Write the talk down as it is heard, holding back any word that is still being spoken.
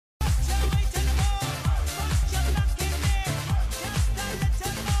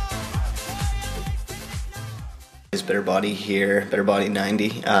It's Better Body here, Better Body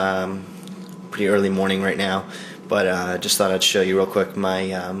 90. Pretty early morning right now, but just thought I'd show you real quick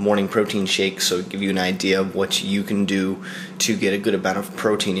my morning protein shake, so give you an idea of what you can do to get a good amount of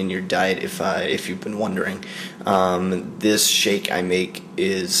protein in your diet if you've been wondering. This shake I make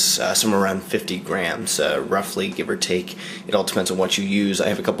is somewhere around 50 grams, roughly, give or take. It all depends on what you use. I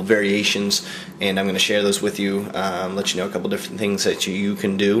have a couple variations, and I'm going to share those with you, let you know a couple different things that you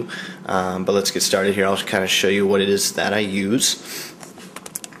can do. But let's get started here. I'll kind of show you what it is that I use.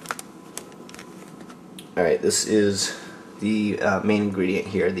 Alright, this is the main ingredient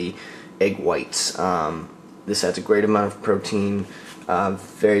here, the egg whites. This has a great amount of protein,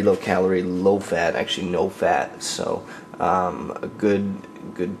 very low calorie, low fat, actually no fat, so a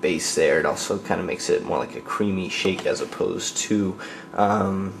good base there. It also kind of makes it more like a creamy shake as opposed to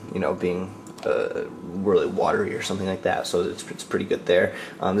being really watery or something like that, so it's pretty good there.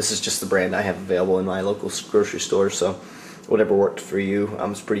 This is just the brand I have available in my local grocery store, so whatever worked for you.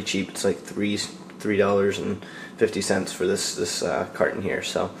 It's pretty cheap. It's like $3.50 for this carton here,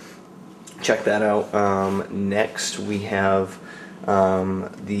 so check that out. Next we have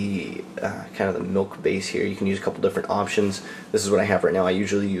the kind of the milk base here. You can use a couple different options. This is what I have right now. I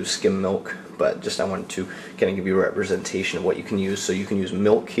usually use skim milk, but just I wanted to kind of give you a representation of what you can use. So you can use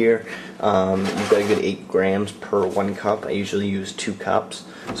milk here. You've got a good 8 grams per 1 cup. I usually use 2 cups.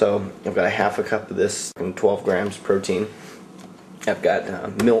 So I've got a half a cup of this and 12 grams protein. I've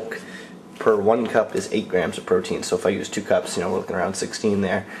got milk per 1 cup is 8 grams of protein, so if I use 2 cups, we're looking around 16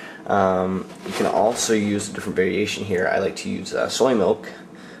 there. You can also use a different variation here. I like to use soy milk.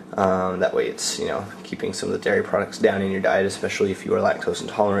 That way it's keeping some of the dairy products down in your diet, especially if you are lactose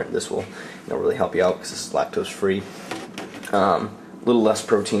intolerant. This will really help you out because this is lactose free. A little less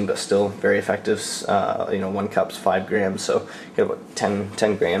protein, but still very effective. 1 cup's 5 grams, so you get about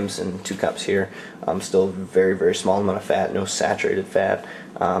 10 grams in 2 cups here. Still very, very small amount of fat, no saturated fat,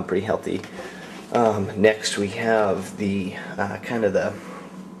 pretty healthy. Next we have the kind of the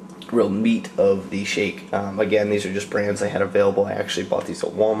real meat of the shake. Again, these are just brands I had available. I actually bought these at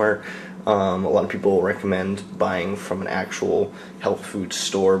Walmart. A lot of people recommend buying from an actual health food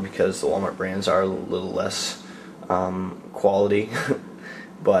store because the Walmart brands are a little less quality.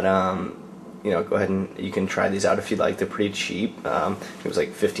 But go ahead and you can try these out if you like. They're pretty cheap. It was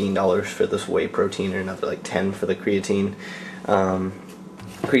like $15 for this whey protein, or another like $10 for the creatine.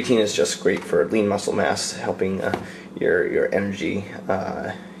 Creatine is just great for lean muscle mass, helping your energy,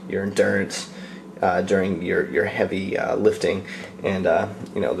 your endurance during your heavy lifting, and the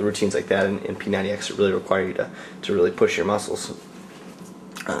routines like that in P90X really require you to really push your muscles.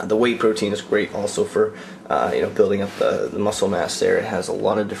 The whey protein is great also for building up the muscle mass there. It has a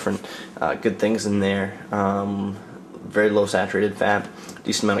lot of different good things in there. Very low saturated fat,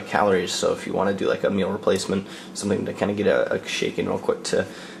 decent amount of calories, so if you want to do like a meal replacement, something to kind of get a shake in real quick to,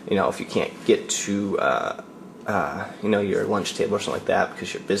 if you can't get to your lunch table or something like that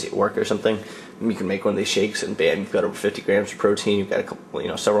because you're busy at work or something, you can make one of these shakes and bam, you've got over 50 grams of protein, you've got a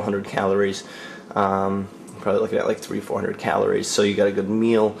couple, several hundred calories. Probably looking at like 300-400 calories, so you got a good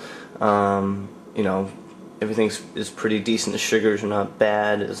meal. Everything is pretty decent. The sugars are not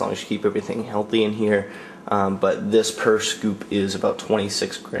bad as long as you keep everything healthy in here. But this per scoop is about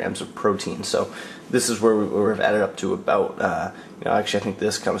 26 grams of protein, so this is where we've added up to about actually I think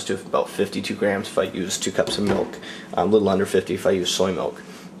this comes to about 52 grams if I use 2 cups of milk, a little under 50 if I use soy milk.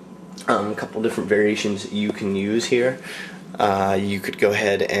 A couple different variations you can use here. You could go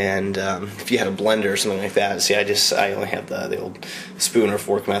ahead and if you had a blender or something like that, see I only have the old spoon or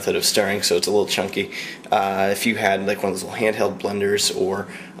fork method of stirring, so it's a little chunky. If you had like one of those little handheld blenders or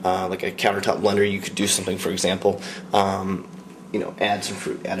like a countertop blender, you could do something, for example, add some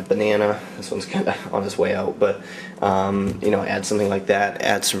fruit, add a banana. This one's kind of on its way out, but add something like that,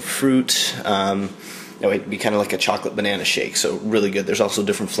 add some fruit. It'd be kind of like a chocolate banana shake, so really good. There's also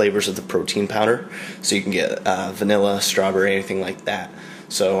different flavors of the protein powder, so you can get vanilla, strawberry, anything like that.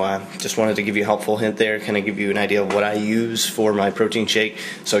 So just wanted to give you a helpful hint there, kind of give you an idea of what I use for my protein shake.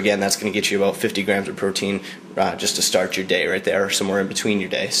 So again, that's going to get you about 50 grams of protein just to start your day right there, or somewhere in between your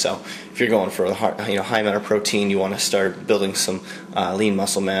day. So if you're going for a high amount of protein, you want to start building some lean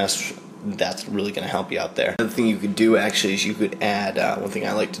muscle mass, that's really going to help you out there. Another thing you could do actually is you could add, one thing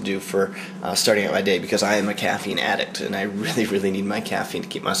I like to do for starting out my day, because I am a caffeine addict and I really need my caffeine to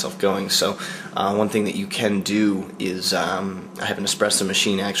keep myself going. So one thing that you can do is, I have an espresso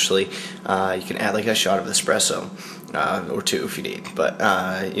machine actually, you can add like a shot of espresso. or two if you need. But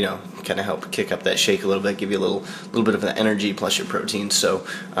you know, kind of help kick up that shake a little bit, give you a little bit of the energy plus your protein. So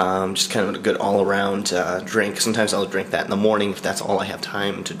just kind of a good all-around drink. Sometimes I'll drink that in the morning if that's all I have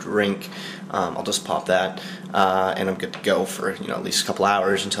time to drink. I'll just pop that, and I'm good to go for, you know, at least a couple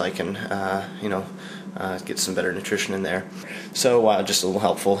hours until I can you know, get some better nutrition in there. So just a little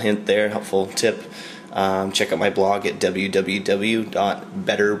helpful hint there, helpful tip. Check out my blog at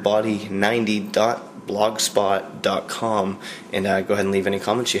www.betterbody90.blogspot.com, and go ahead and leave any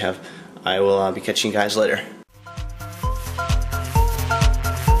comments you have. I will be catching you guys later.